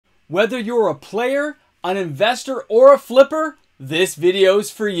Whether you're a player, an investor, or a flipper, this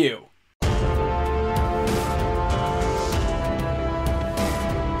video's for you.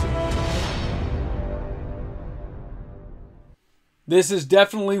 This is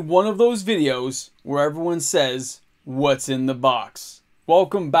definitely one of those videos where everyone says, what's in the box?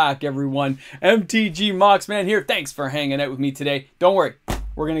 Welcome back, everyone. MTG Moxman here. Thanks for hanging out with me today. Don't worry,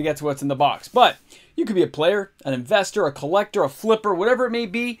 we're going to get to what's in the box. But you could be a player, an investor, a collector, a flipper, whatever it may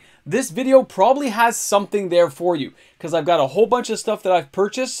be. This video probably has something there for you because I've got a whole bunch of stuff that I've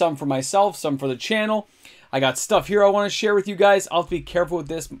purchased, some for myself, some for the channel. I got stuff here I want to share with you guys. I'll have to be careful with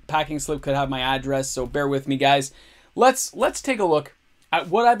this. Packing slip could have my address, so bear with me, guys. Let's take a look at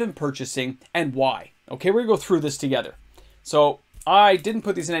what I've been purchasing and why. Okay, we're going to go through this together. So I didn't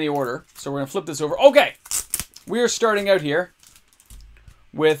put these in any order, so we're going to flip this over. Okay, we are starting out here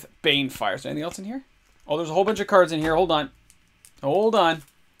with Banefire. Is there anything else in here? Oh, there's a whole bunch of cards in here. Hold on. Hold on.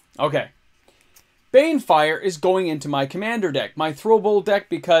 Okay. Banefire is going into my commander deck, my Throw Bowl deck,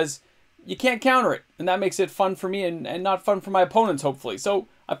 because you can't counter it. And that makes it fun for me and not fun for my opponents, hopefully. So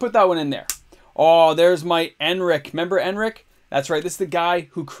I put that one in there. Oh, there's my Enric. Remember Enric? That's right. This is the guy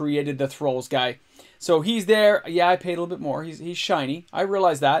who created the Thralls guy. So he's there. Yeah, I paid a little bit more. He's shiny. I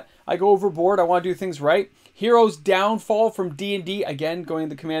realize that. I go overboard. I want to do things right. Hero's Downfall from D&D. Again, going in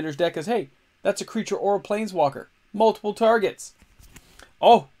the commander's deck because, hey, that's a creature or a planeswalker. Multiple targets.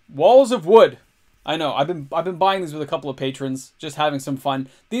 Oh, Walls of Wood. I know. I've been buying these with a couple of patrons, just having some fun.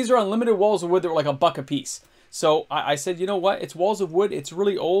 These are unlimited Walls of Wood that were like $1 a piece. So I said, you know what? It's Walls of Wood. It's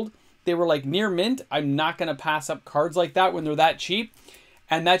really old. They were like near mint. I'm not going to pass up cards like that when they're that cheap.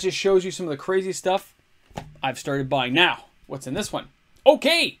 And that just shows you some of the crazy stuff I've started buying. Now, what's in this one?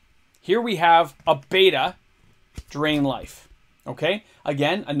 Okay, here we have a beta Drain Life. Okay,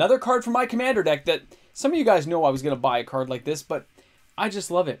 again, another card from my commander deck that some of you guys know I was going to buy a card like this, but I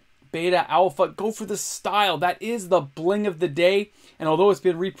just love it. Beta, Alpha, go for the style. That is the bling of the day. And although it's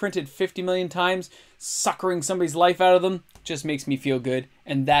been reprinted 50 million times, suckering somebody's life out of them just makes me feel good.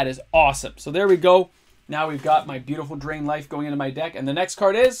 And that is awesome. So there we go. Now we've got my beautiful Drain Life going into my deck. And the next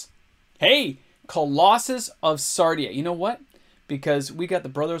card is, hey, Colossus of Sardia. You know what? Because we got the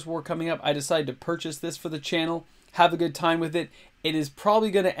Brothers War coming up, I decided to purchase this for the channel. Have a good time with it. It is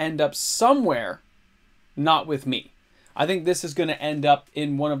probably going to end up somewhere not with me. I think this is going to end up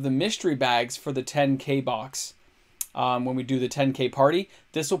in one of the mystery bags for the 10K box. When we do the 10K party,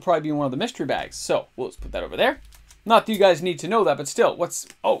 this will probably be in one of the mystery bags. So we'll just put that over there. Not that you guys need to know that, but still,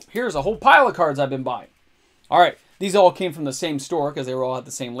 oh, here's a whole pile of cards I've been buying. All right, these all came from the same store because they were all at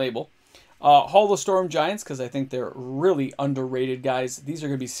the same label. Hall of Storm Giants, because I think they're really underrated, guys. These are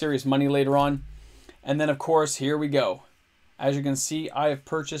going to be serious money later on. And then, of course, here we go. As you can see, I have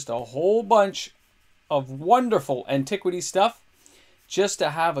purchased a whole bunch of wonderful antiquity stuff just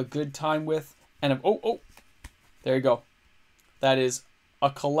to have a good time with. And there you go. That is a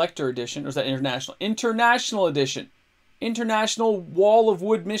collector edition, or is that international? International edition. International Wall of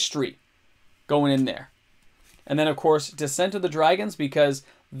Wood Mystery going in there. And then, of course, Descent of the Dragons, because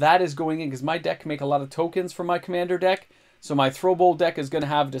that is going in, because my deck can make a lot of tokens for my commander deck. So my Throw Bowl deck is going to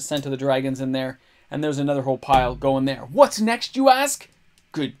have Descent of the Dragons in there. And there's another whole pile going there. What's next, you ask?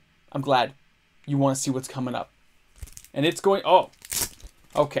 Good. I'm glad you want to see what's coming up. And it's going, oh,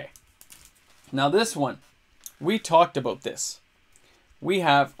 okay. Now this one, we talked about this. We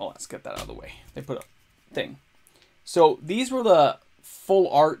have, oh, let's get that out of the way. They put a thing. So these were the full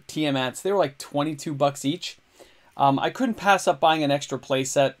art Tiamats. They were like 22 bucks each. I couldn't pass up buying an extra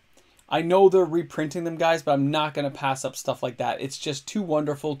playset. I know they're reprinting them, guys, but I'm not going to pass up stuff like that. It's just too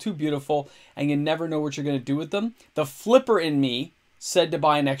wonderful, too beautiful, and you never know what you're going to do with them. The flipper in me said to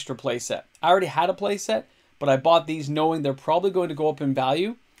buy an extra playset. I already had a playset, but I bought these knowing they're probably going to go up in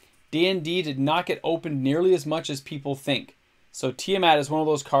value. D&D did not get opened nearly as much as people think. So Tiamat is one of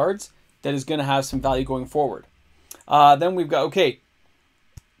those cards that is going to have some value going forward. Then we've got, okay,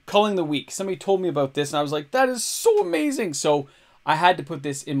 Culling the Weak. Somebody told me about this, and I was like, that is so amazing. So I had to put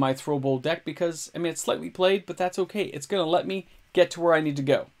this in my Throw Bowl deck because, I mean, it's slightly played, but that's okay. It's going to let me get to where I need to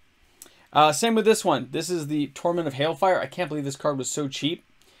go. Same with this one. This is the Torment of Hailfire. I can't believe this card was so cheap.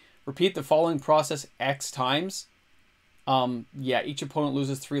 Repeat the following process X times. Yeah, each opponent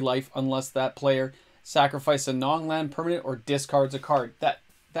loses 3 life unless that player sacrifices a non-land permanent or discards a card. That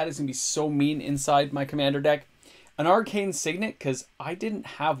is going to be so mean inside my commander deck. An Arcane Signet, because I didn't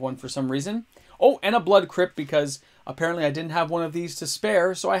have one for some reason. Oh, and a Blood Crypt, because apparently I didn't have one of these to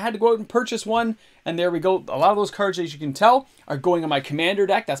spare, so I had to go out and purchase one. And there we go. A lot of those cards, as you can tell, are going on my commander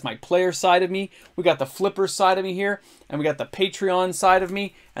deck. That's my player side of me. We got the flipper side of me here, and we got the Patreon side of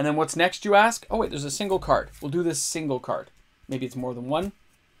me. And then what's next, you ask? Oh, wait, there's a single card. We'll do this single card. Maybe it's more than one.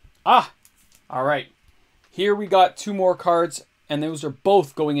 Ah, all right. Here we got 2 more cards, and those are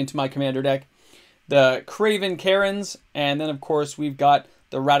both going into my commander deck. The Craven Karens, and then, of course, we've got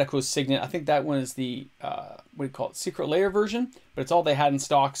the Radicos Signet. I think that one is the, what do you call it, Secret Layer version, but it's all they had in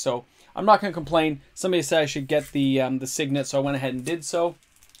stock, so I'm not going to complain. Somebody said I should get the Signet, so I went ahead and did so.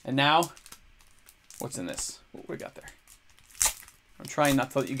 And now, what's in this? What we got there? I'm trying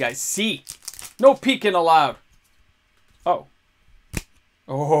not to let you guys see. No peeking allowed. Oh.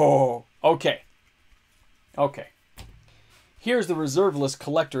 Oh, okay. Okay. Here's the reserve list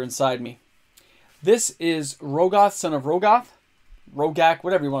collector inside me. This is Rogoth, son of Rogoth, Rogak,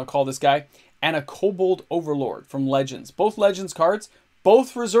 whatever you want to call this guy, and a Kobold Overlord from Legends. Both Legends cards,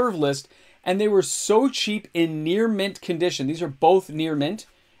 both reserve list, and they were so cheap in near mint condition. These are both near mint,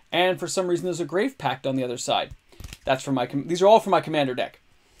 and for some reason there's a Grave Pact on the other side. That's for my. These are all for my commander deck.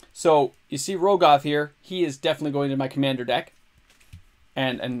 So you see Rogoth here. He is definitely going to my commander deck,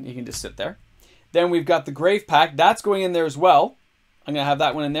 and he can just sit there. Then we've got the Grave Pact. That's going in there as well. I'm going to have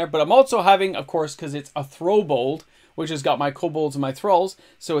that one in there. But I'm also having, of course, because it's a Throwbold, which has got my Kobolds and my Thralls,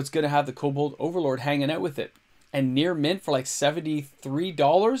 so it's going to have the Kobold Overlord hanging out with it. And near mint for like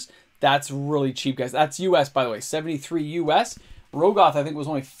 $73. That's really cheap, guys. That's US, by the way. 73 US. Rogoth, I think, was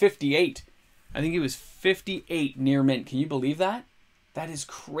only 58. I think he was 58 near mint. Can you believe that? That is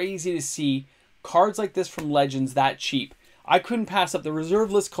crazy to see cards like this from Legends that cheap. I couldn't pass up. The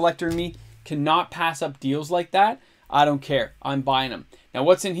reserve list collector in me cannot pass up deals like that. I don't care. I'm buying them. Now,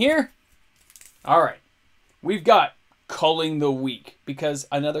 what's in here? All right. We've got Culling the Weak, because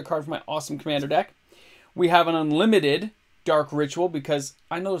another card from my awesome commander deck. We have an unlimited Dark Ritual, because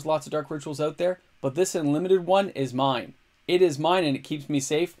I know there's lots of Dark Rituals out there, but this unlimited one is mine. It is mine, and it keeps me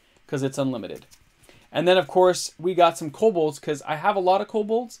safe because it's unlimited. And then, of course, we got some Kobolds, because I have a lot of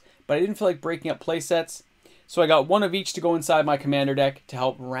Kobolds, but I didn't feel like breaking up play sets. So I got one of each to go inside my commander deck to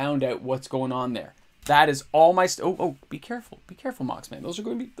help round out what's going on there. That is all my oh, be careful. Be careful, Moxman. Those are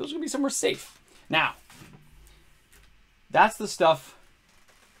going to be somewhere safe. Now, that's the stuff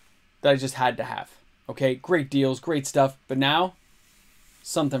that I just had to have. Okay, great deals, great stuff. But now,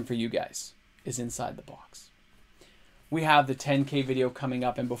 something for you guys is inside the box. We have the 10K video coming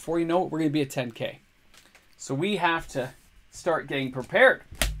up, and before you know it, we're going to be at 10K. So we have to start getting prepared.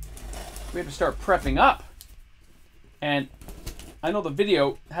 We have to start prepping up. And I know the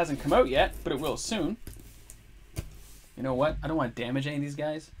video hasn't come out yet, but it will soon. You know what? I don't want to damage any of these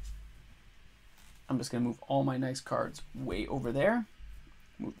guys. I'm just going to move all my nice cards way over there.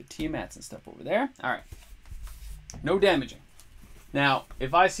 Move the Tiamats and stuff over there. All right. No damaging. Now,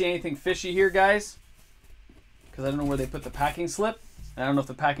 if I see anything fishy here, guys, because I don't know where they put the packing slip, and I don't know if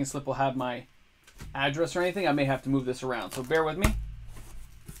the packing slip will have my address or anything, I may have to move this around. So bear with me.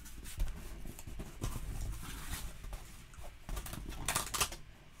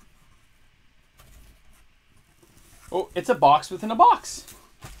 Oh, it's a box within a box.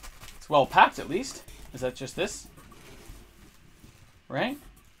 It's well packed, at least. Is that just this? Right?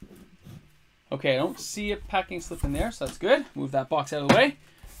 Okay, I don't see a packing slip in there, so that's good. Move that box out of the way.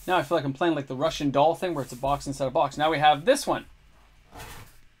 Now I feel like I'm playing like the Russian doll thing where it's a box inside a box. Now we have this one.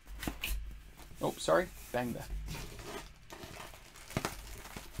 Oh, sorry. Bang that.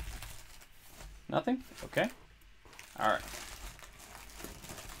 Nothing? Okay. All right.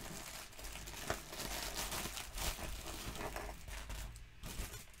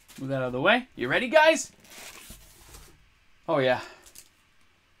 Move that out of the way. You ready, guys? Oh, yeah.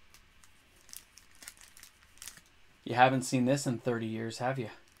 You haven't seen this in 30 years, have you?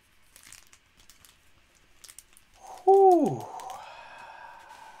 Whew.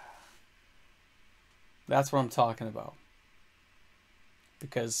 That's what I'm talking about.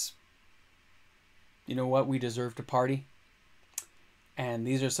 Because, you know what? We deserve to party. And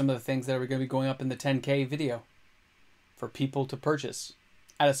these are some of the things that are going to be going up in the 10K video for people to purchase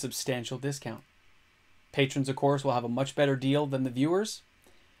at a substantial discount. Patrons, of course, will have a much better deal than the viewers,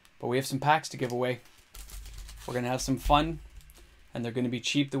 but we have some packs to give away. We're going to have some fun, and they're going to be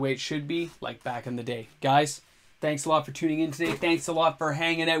cheap the way it should be, like back in the day. Guys, thanks a lot for tuning in today. Thanks a lot for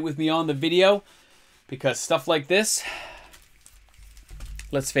hanging out with me on the video, because stuff like this,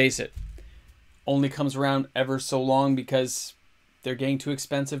 let's face it, only comes around ever so long because they're getting too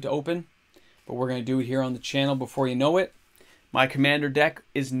expensive to open, but we're going to do it here on the channel before you know it. My commander deck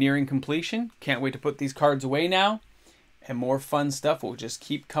is nearing completion. Can't wait to put these cards away now. And more fun stuff will just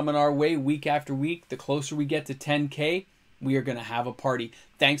keep coming our way week after week. The closer we get to 10K, we are going to have a party.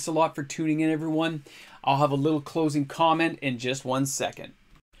 Thanks a lot for tuning in, everyone. I'll have a little closing comment in just 1 second.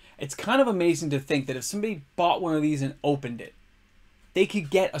 It's kind of amazing to think that if somebody bought one of these and opened it, they could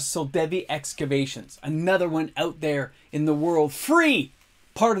get a Soldevi Excavations, another one out there in the world, free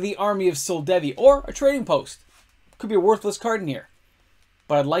part of the army of Soldevi, or a trading post. Could be a worthless card in here.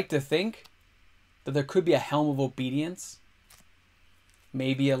 But I'd like to think that there could be a Helm of Obedience.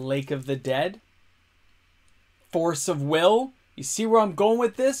 Maybe a Lake of the Dead. Force of Will. You see where I'm going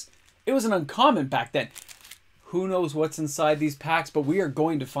with this? It was an uncommon back then. Who knows what's inside these packs, but we are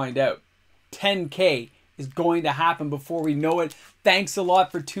going to find out. 10K is going to happen before we know it. Thanks a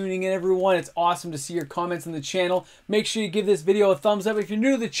lot for tuning in, everyone. It's awesome to see your comments on the channel. Make sure you give this video a thumbs up. If you're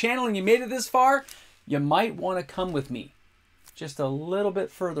new to the channel and you made it this far, you might want to come with me just a little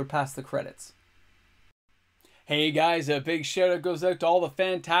bit further past the credits. Hey guys, a big shout out goes out to all the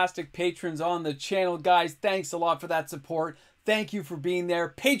fantastic patrons on the channel. Guys, thanks a lot for that support. Thank you for being there.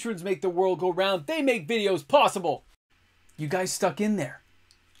 Patrons make the world go round. They make videos possible. You guys stuck in there.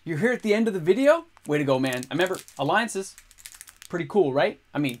 You're here at the end of the video? Way to go, man. I remember alliances. Pretty cool, right?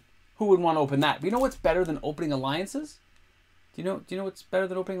 I mean, who wouldn't want to open that? But you know what's better than opening alliances? Do you know what's better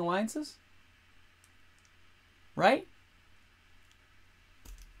than opening alliances? Right?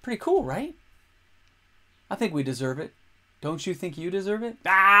 Pretty cool, right? I think we deserve it. Don't you think you deserve it?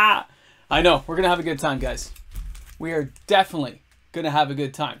 Ah! I know. We're going to have a good time, guys. We are definitely going to have a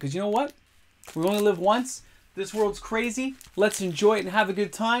good time. Because you know what? We only live once. This world's crazy. Let's enjoy it and have a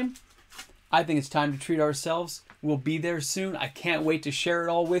good time. I think it's time to treat ourselves. We'll be there soon. I can't wait to share it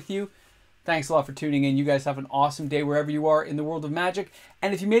all with you. Thanks a lot for tuning in. You guys have an awesome day wherever you are in the world of Magic.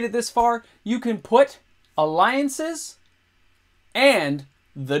 And if you made it this far, you can put alliances and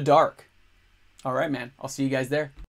the dark. All right, man. I'll see you guys there.